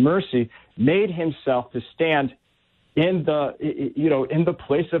kindness and mercy made himself to stand in the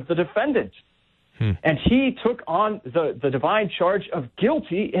place of the defendant. And he took on the divine charge of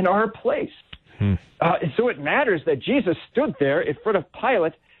guilty in our place. And so it matters that Jesus stood there in front of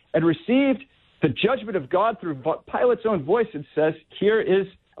Pilate and received the judgment of God through Pilate's own voice. It says, here is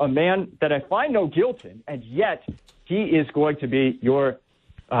a man that I find no guilt in, and yet he is going to be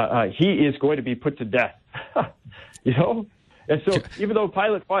put to death. You know? And so even though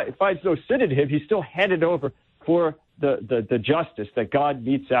Pilate finds no sin in him, he's still handed over for the justice that God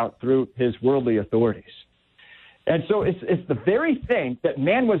metes out through his worldly authorities. And so it's the very thing that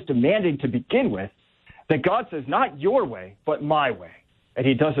man was demanding to begin with, that God says, not your way, but my way. And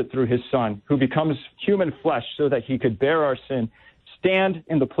he does it through his son, who becomes human flesh so that he could bear our sin, stand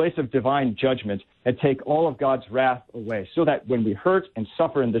in the place of divine judgment, and take all of God's wrath away, so that when we hurt and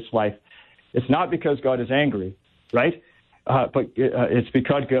suffer in this life, it's not because God is angry, right? But it's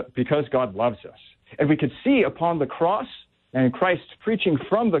because God loves us. And we could see upon the cross, and Christ preaching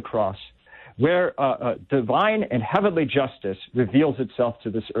from the cross, where divine and heavenly justice reveals itself to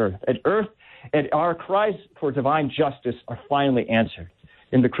this earth. And our cries for divine justice are finally answered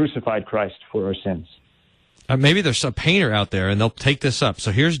in the crucified Christ for our sins. Maybe there's a painter out there, and they'll take this up.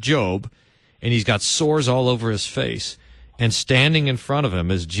 So here's Job, and he's got sores all over his face, and standing in front of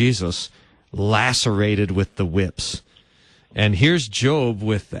him is Jesus, lacerated with the whips. And here's Job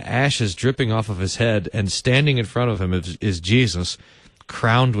with the ashes dripping off of his head, and standing in front of him is Jesus,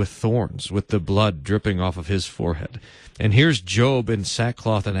 crowned with thorns, with the blood dripping off of his forehead. And here's Job in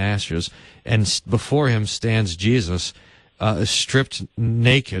sackcloth and ashes, and before him stands Jesus, stripped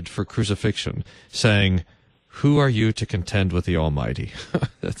naked for crucifixion, saying, "Who are you to contend with the Almighty?"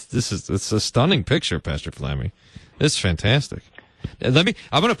 It's a stunning picture, Pastor Flammy. It's fantastic. I'm going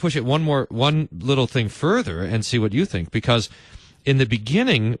to push it one little thing further and see what you think, because in the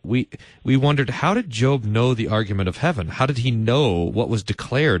beginning we wondered, how did Job know the argument of heaven? How did he know what was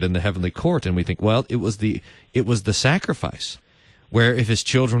declared in the heavenly court? And we think, well, it was the sacrifice, where if his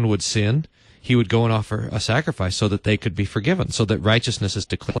children would sin, he would go and offer a sacrifice so that they could be forgiven, so that righteousness is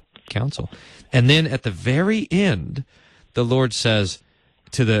declared counsel. And then at the very end, the Lord says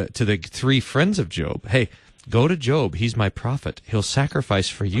to the three friends of Job, hey, go to Job, he's my prophet, he'll sacrifice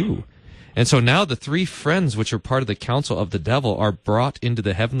for you. And so now the three friends, which are part of the council of the devil, are brought into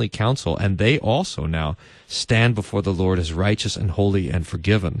the heavenly council, and they also now stand before the Lord as righteous and holy and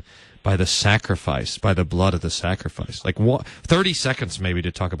forgiven by the sacrifice, by the blood of the sacrifice. 30 seconds maybe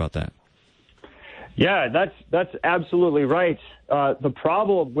to talk about that. Yeah, that's absolutely right. The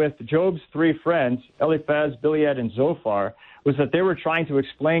problem with Job's three friends, Eliphaz, Bildad, and Zophar, was that they were trying to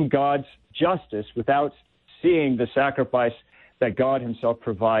explain God's justice without seeing the sacrifice that God himself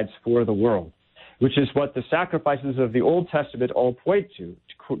provides for the world, which is what the sacrifices of the Old Testament all point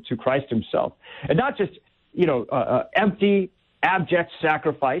to Christ himself. And not just, empty, abject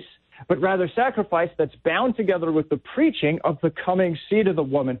sacrifice, but rather sacrifice that's bound together with the preaching of the coming seed of the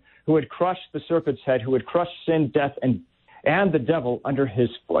woman who had crushed the serpent's head, who had crushed sin, death, and the devil under his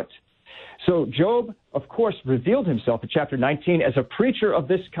foot. So Job, of course, revealed himself in chapter 19 as a preacher of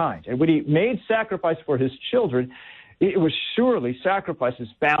this kind. And when he made sacrifice for his children, it was surely sacrifices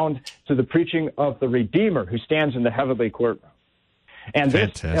bound to the preaching of the Redeemer who stands in the heavenly courtroom. And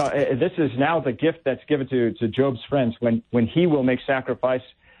this is now the gift that's given to Job's friends when he will make sacrifice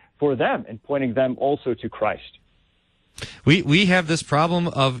for them and pointing them also to Christ. We have this problem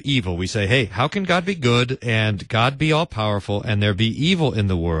of evil. We say, hey, how can God be good and God be all-powerful and there be evil in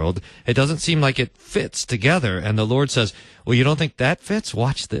the world? It doesn't seem like it fits together. And the Lord says, well, you don't think that fits?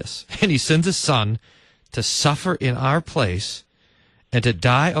 Watch this. And he sends his son to suffer in our place and to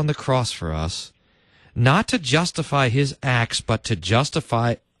die on the cross for us, not to justify his acts, but to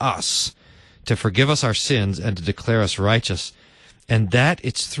justify us, to forgive us our sins and to declare us righteous. And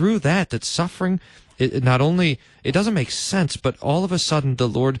it's through that suffering, it not only, it doesn't make sense, but all of a sudden the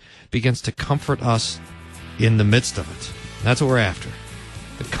Lord begins to comfort us in the midst of it. That's what we're after.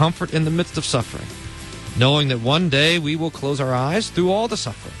 The comfort in the midst of suffering, knowing that one day we will close our eyes through all the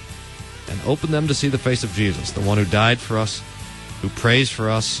suffering and open them to see the face of Jesus, the one who died for us, who prays for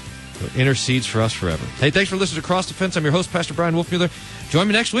us, who intercedes for us forever. Hey, thanks for listening to Cross Defense. I'm your host, Pastor Brian Wolfmueller. Join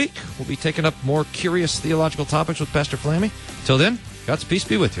me next week. We'll be taking up more curious theological topics with Pastor Flammy. Till then, God's peace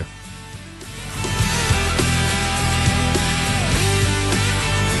be with you.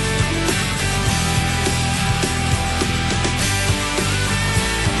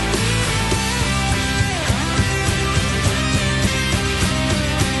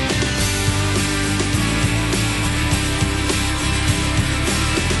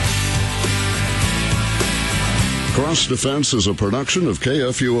 Cross Defense is a production of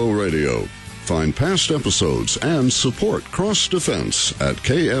KFUO Radio. Find past episodes and support Cross Defense at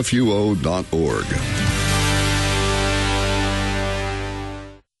kfuo.org.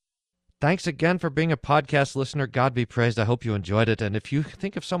 Thanks again for being a podcast listener. God be praised. I hope you enjoyed it. And if you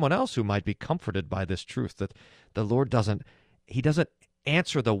think of someone else who might be comforted by this truth, that the Lord doesn't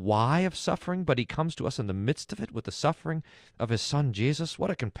answer the why of suffering, but he comes to us in the midst of it with the suffering of his son Jesus. What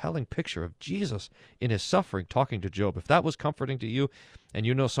a compelling picture of Jesus in his suffering talking to Job. If that was comforting to you and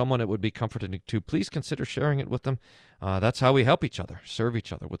you know someone it would be comforting to, please consider sharing it with them. That's how we help each other, serve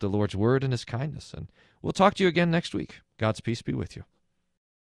each other with the Lord's word and his kindness. And we'll talk to you again next week. God's peace be with you.